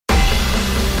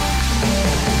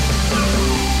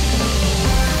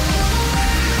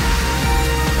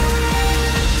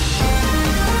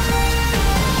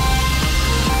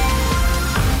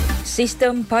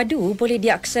Sistem padu boleh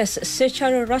diakses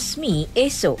secara rasmi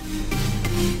esok.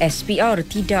 SPR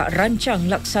tidak rancang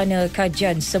laksana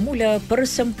kajian semula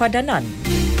persempadanan.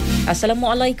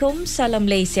 Assalamualaikum, salam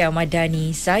Malaysia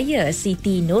Madani. Saya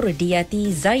Siti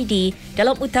Nurdiati Zaidi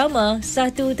dalam Utama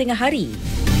 1 Tengah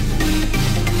Hari.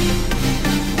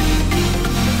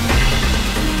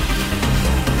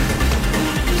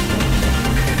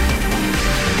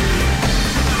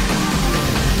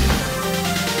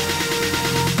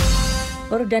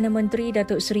 Perdana Menteri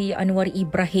Datuk Seri Januari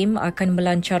Ibrahim akan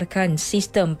melancarkan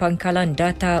sistem pangkalan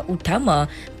data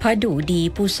utama padu di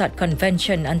Pusat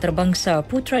Konvensyen Antarabangsa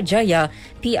Putrajaya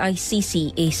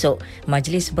PICC esok.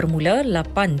 Majlis bermula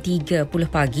 8.30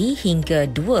 pagi hingga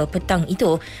 2 petang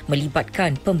itu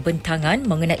melibatkan pembentangan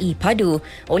mengenai padu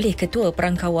oleh Ketua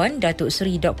Perangkawan Datuk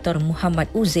Seri Dr.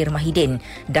 Muhammad Uzair Mahidin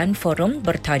dan forum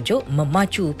bertajuk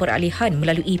Memacu Peralihan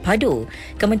Melalui Padu.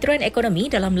 Kementerian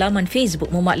Ekonomi dalam laman Facebook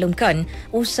memaklumkan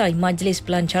usai majlis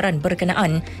pelancaran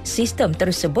berkenaan, sistem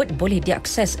tersebut boleh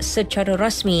diakses secara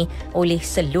rasmi oleh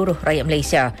seluruh rakyat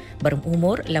Malaysia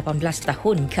berumur 18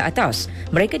 tahun ke atas.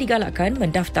 Mereka digalakkan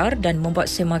mendaftar dan membuat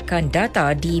semakan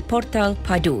data di portal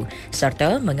padu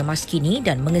serta mengemaskini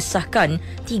dan mengesahkan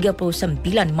 39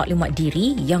 maklumat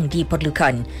diri yang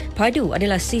diperlukan. Padu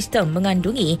adalah sistem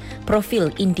mengandungi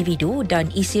profil individu dan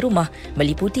isi rumah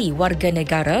meliputi warga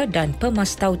negara dan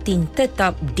pemastautin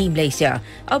tetap di Malaysia.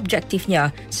 Objektifnya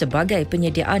sebagai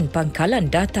penyediaan pangkalan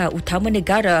data utama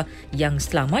negara yang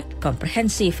selamat,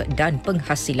 komprehensif dan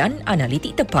penghasilan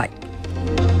analitik tepat.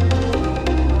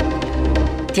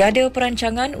 Tiada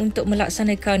perancangan untuk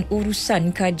melaksanakan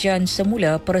urusan kajian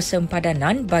semula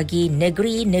persempadanan bagi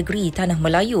negeri-negeri Tanah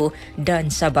Melayu dan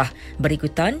Sabah.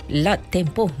 Berikutan, lat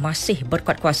tempoh masih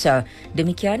berkuat kuasa.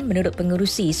 Demikian menurut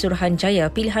Pengerusi Suruhanjaya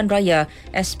Pilihan Raya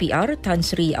SPR Tan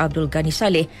Sri Abdul Ghani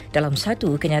Saleh dalam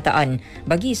satu kenyataan.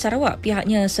 Bagi Sarawak,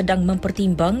 pihaknya sedang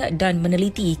mempertimbang dan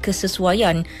meneliti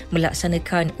kesesuaian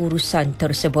melaksanakan urusan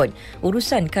tersebut.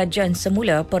 Urusan kajian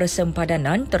semula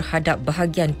persempadanan terhadap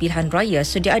bahagian pilihan raya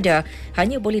sedia ada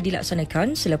hanya boleh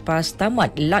dilaksanakan selepas tamat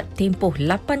lat tempoh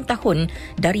 8 tahun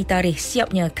dari tarikh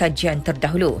siapnya kajian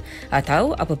terdahulu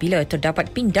atau apabila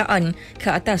terdapat pindaan ke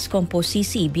atas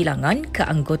komposisi bilangan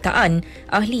keanggotaan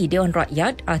ahli Dewan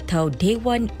Rakyat atau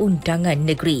Dewan Undangan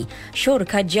Negeri. Syur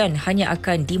kajian hanya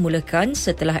akan dimulakan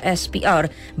setelah SPR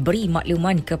beri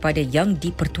makluman kepada Yang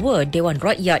di-Pertua Dewan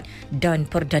Rakyat dan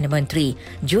Perdana Menteri.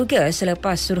 Juga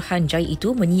selepas Suruhanjaya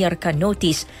itu menyiarkan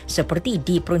notis seperti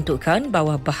diperuntukkan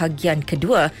bahawa bahagian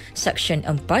kedua Seksyen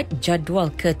 4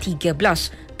 jadual ke-13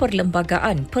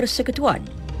 Perlembagaan Persekutuan.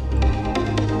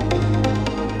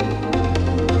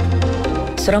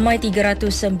 Seramai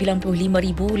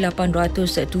 395,870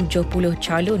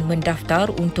 calon mendaftar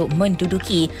untuk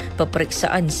menduduki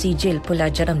peperiksaan sijil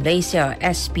pelajaran Malaysia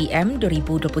SPM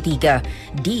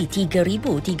 2023 di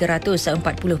 3,340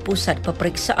 pusat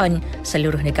peperiksaan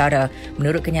seluruh negara.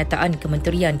 Menurut kenyataan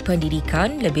Kementerian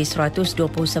Pendidikan, lebih 129,000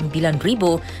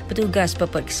 petugas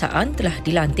peperiksaan telah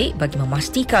dilantik bagi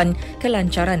memastikan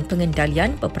kelancaran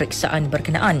pengendalian peperiksaan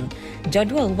berkenaan.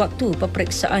 Jadual waktu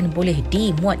peperiksaan boleh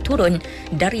dimuat turun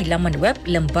dari laman web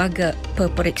Lembaga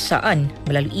Peperiksaan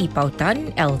melalui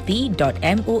pautan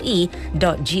lt.moi.gov.my.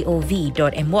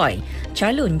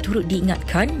 Calon turut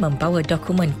diingatkan membawa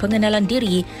dokumen pengenalan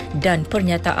diri dan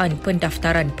pernyataan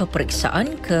pendaftaran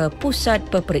peperiksaan ke pusat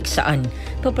peperiksaan.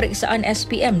 Peperiksaan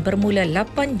SPM bermula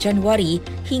 8 Januari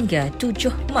hingga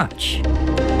 7 Mac.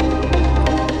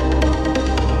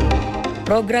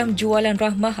 Program jualan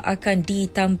rahmah akan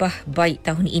ditambah baik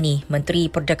tahun ini.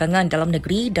 Menteri Perdagangan Dalam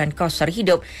Negeri dan Kos Sara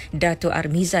Hidup Datuk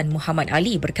Armizan Muhammad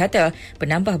Ali berkata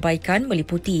penambahbaikan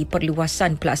meliputi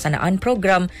perluasan pelaksanaan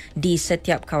program di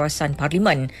setiap kawasan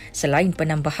parlimen selain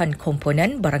penambahan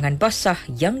komponen barangan basah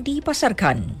yang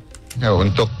dipasarkan.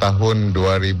 Untuk tahun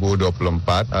 2024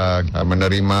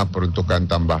 menerima peruntukan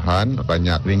tambahan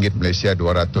banyak ringgit Malaysia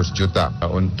 200 juta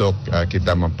untuk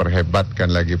kita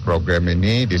memperhebatkan lagi program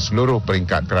ini di seluruh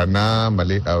peringkat kerana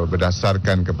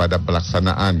berdasarkan kepada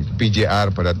pelaksanaan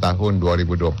PJR pada tahun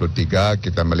 2023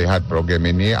 kita melihat program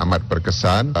ini amat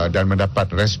berkesan dan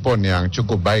mendapat respon yang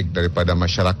cukup baik daripada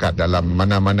masyarakat dalam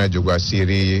mana-mana juga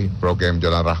siri program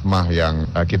Jualan Rahmah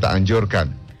yang kita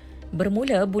anjurkan.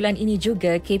 Bermula bulan ini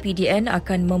juga, KPDN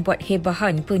akan membuat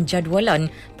hebahan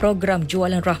penjadualan program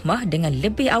jualan rahmah dengan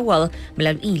lebih awal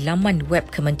melalui laman web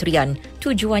kementerian.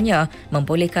 Tujuannya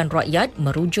membolehkan rakyat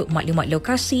merujuk maklumat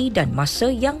lokasi dan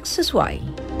masa yang sesuai.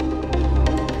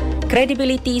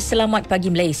 Kredibiliti Selamat Pagi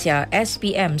Malaysia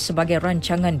 (SPM) sebagai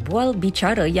rancangan bual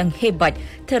bicara yang hebat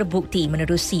terbukti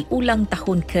menerusi ulang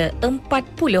tahun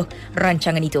ke-40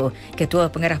 rancangan itu.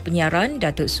 Ketua Pengarah Penyiaran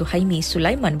Datuk Suhaimi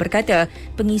Sulaiman berkata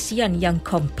pengisian yang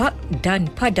kompak dan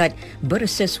padat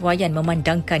bersesuaian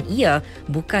memandangkan ia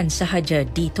bukan sahaja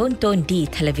ditonton di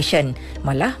televisyen,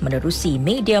 malah menerusi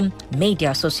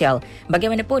media sosial.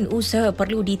 Bagaimanapun, usaha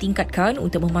perlu ditingkatkan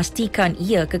untuk memastikan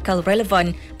ia kekal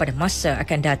relevan pada masa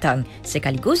akan datang,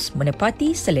 sekaligus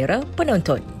menepati selera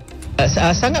penonton.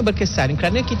 Sangat berkesan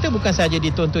kerana kita bukan sahaja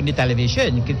ditonton di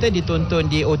televisyen, kita ditonton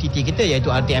di OTT kita iaitu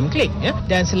RTM Klik, ya.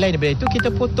 Dan selain daripada itu kita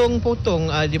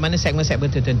potong-potong di mana segmen-segmen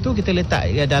tertentu kita letak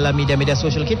dalam media-media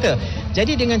sosial kita.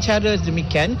 Jadi dengan cara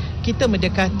demikian kita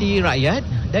mendekati rakyat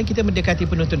dan kita mendekati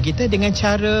penonton kita dengan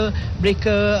cara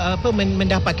mereka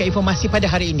mendapatkan informasi pada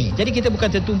hari ini. Jadi kita bukan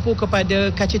tertumpu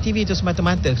kepada kaca TV itu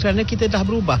semata-mata kerana kita dah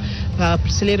berubah.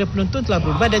 Selera penonton telah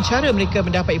berubah dan cara mereka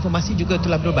mendapat informasi juga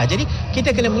telah berubah. Jadi kita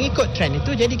kena mengikut trend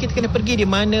itu, jadi kita kena pergi di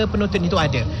mana penonton itu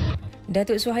ada.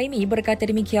 Datuk Suhaimi berkata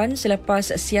demikian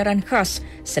selepas siaran khas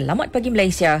Selamat Pagi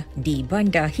Malaysia di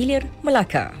Bandar Hilir,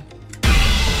 Melaka.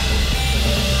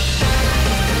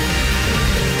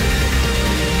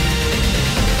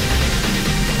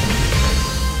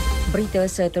 Berita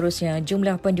seterusnya,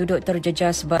 jumlah penduduk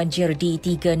terjejas banjir di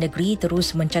 3 negeri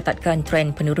terus mencatatkan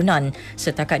tren penurunan.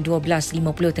 Setakat 12.50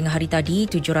 tengah hari tadi,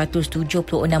 776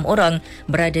 orang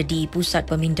berada di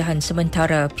Pusat Pemindahan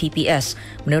Sementara PPS.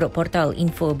 Menurut portal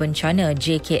Info Bencana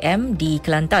JKM di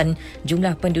Kelantan,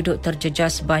 jumlah penduduk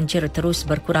terjejas banjir terus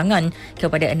berkurangan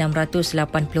kepada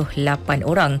 688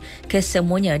 orang.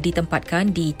 Kesemuanya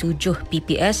ditempatkan di 7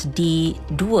 PPS di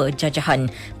 2 jajahan,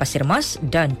 Pasir Mas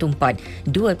dan Tumpat.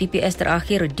 2 PPS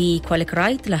terakhir di Kuala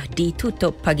Kerai telah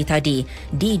ditutup pagi tadi.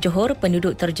 Di Johor,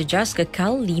 penduduk terjejas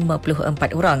kekal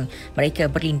 54 orang.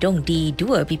 Mereka berlindung di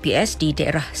 2 PPS di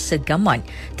daerah Segamat.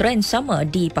 Trend sama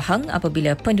di Pahang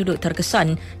apabila penduduk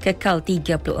terkesan kekal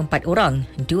 34 orang.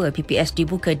 2 PPS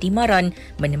dibuka di Maran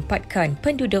menempatkan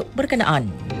penduduk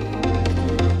berkenaan.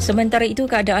 Sementara itu,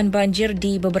 keadaan banjir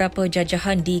di beberapa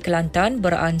jajahan di Kelantan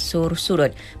beransur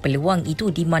surut. Peluang itu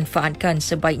dimanfaatkan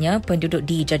sebaiknya penduduk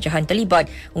di jajahan terlibat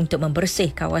untuk membersih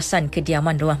kawasan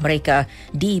kediaman rumah mereka.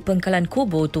 Di Pengkalan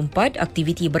Kubu Tumpat,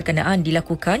 aktiviti berkenaan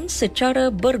dilakukan secara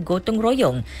bergotong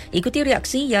royong. Ikuti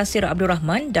reaksi Yasir Abdul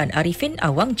Rahman dan Arifin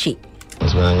Awang Cik.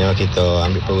 Sebenarnya kita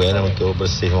ambil peran untuk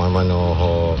bersih mana-mana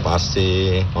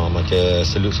pasir, macam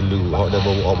seluk-seluk dah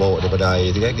bawa daripada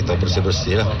air tu kan, kita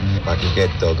bersih-bersih lah pakai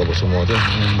kereta ke semua tu.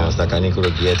 Setakat ni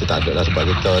kerugian tu tak ada lah sebab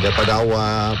kita daripada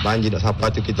awal banjir nak sampai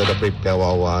tu kita dah prepare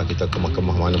awal-awal, kita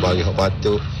kemah-kemah mana baris hak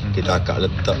patut, kita akak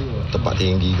letak tempat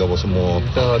tinggi ke semua.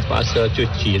 Kita terpaksa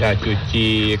cuci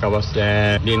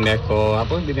kawasan bina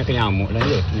nyamuk lah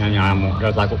je. Nyamuk dah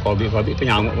takut COVID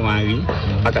penyamuk pun mari.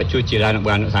 Akak cuci lah anak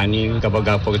beranak sani,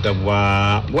 apa kita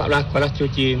buatlah kuala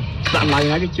cuci. Tak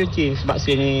mari lagi cuci sebab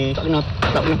sini tak pernah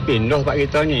pindah tempat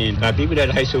kita ni. Tapi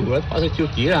bila dah suruh terpaksa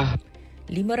cuci lah.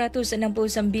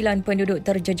 569 penduduk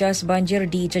terjejas banjir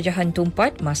di jajahan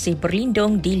Tumpat masih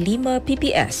berlindung di 5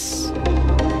 PPS.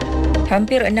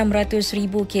 Hampir 600,000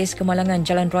 kes kemalangan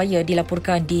jalan raya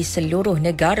dilaporkan di seluruh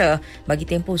negara bagi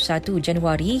tempoh 1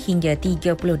 Januari hingga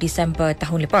 30 Disember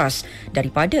tahun lepas.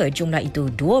 Daripada jumlah itu,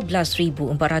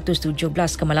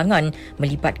 12,417 kemalangan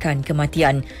melibatkan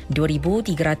kematian,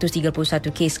 2,331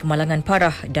 kes kemalangan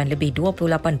parah dan lebih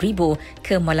 28,000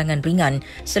 kemalangan ringan.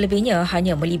 Selebihnya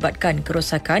hanya melibatkan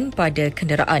kerosakan pada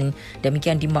kenderaan.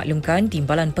 Demikian dimaklumkan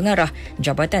Timbalan Pengarah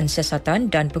Jabatan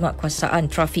Siasatan dan Penguatkuasaan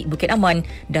Trafik Bukit Aman,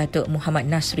 Datuk Muhammad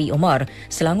Nasri Omar.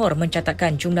 Selangor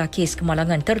mencatatkan jumlah kes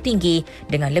kemalangan tertinggi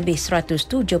dengan lebih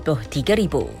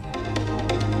 173,000.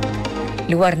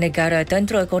 Luar negara,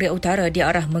 tentera Korea Utara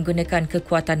diarah menggunakan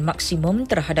kekuatan maksimum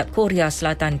terhadap Korea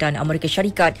Selatan dan Amerika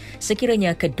Syarikat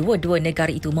sekiranya kedua-dua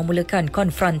negara itu memulakan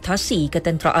konfrontasi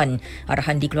ketenteraan.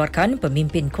 Arahan dikeluarkan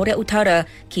pemimpin Korea Utara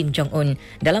Kim Jong-un.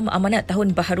 Dalam amanat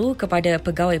tahun baharu kepada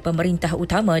pegawai pemerintah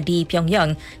utama di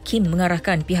Pyongyang, Kim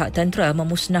mengarahkan pihak tentera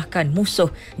memusnahkan musuh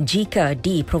jika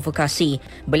diprovokasi.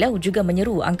 Beliau juga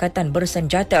menyeru angkatan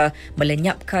bersenjata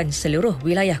melenyapkan seluruh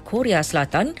wilayah Korea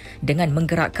Selatan dengan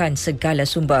menggerakkan segala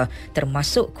sumber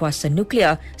termasuk kuasa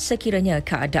nuklear sekiranya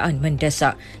keadaan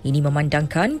mendesak. Ini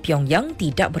memandangkan Pyongyang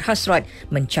tidak berhasrat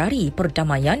mencari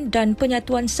perdamaian dan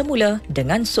penyatuan semula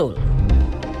dengan Seoul.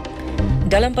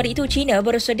 Dalam pada itu, China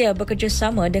bersedia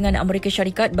bekerjasama dengan Amerika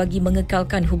Syarikat bagi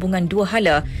mengekalkan hubungan dua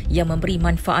hala yang memberi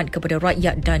manfaat kepada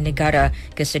rakyat dan negara.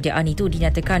 Kesediaan itu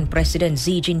dinyatakan Presiden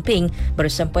Xi Jinping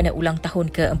bersempena ulang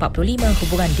tahun ke-45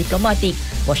 hubungan diplomatik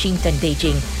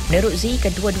Washington-Beijing. Menurut Xi,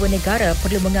 kedua-dua negara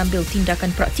perlu mengambil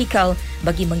tindakan praktikal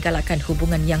bagi menggalakkan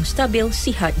hubungan yang stabil,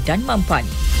 sihat dan mampan.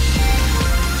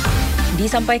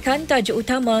 Disampaikan tajuk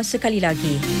utama sekali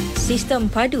lagi.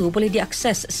 Sistem padu boleh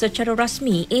diakses secara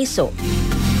rasmi esok.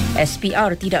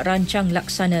 SPR tidak rancang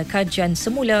laksana kajian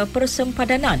semula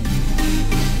persempadanan.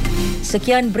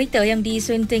 Sekian berita yang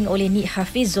disunting oleh Nik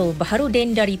Hafizul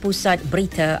Baharudin dari Pusat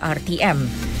Berita RTM.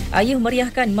 Ayuh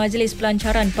meriahkan Majlis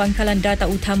Pelancaran Pangkalan Data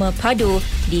Utama Padu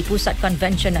di Pusat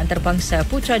Konvensyen Antarabangsa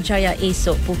Putrajaya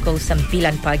esok pukul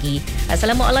 9 pagi.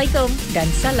 Assalamualaikum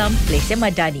dan salam Malaysia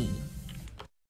Madani.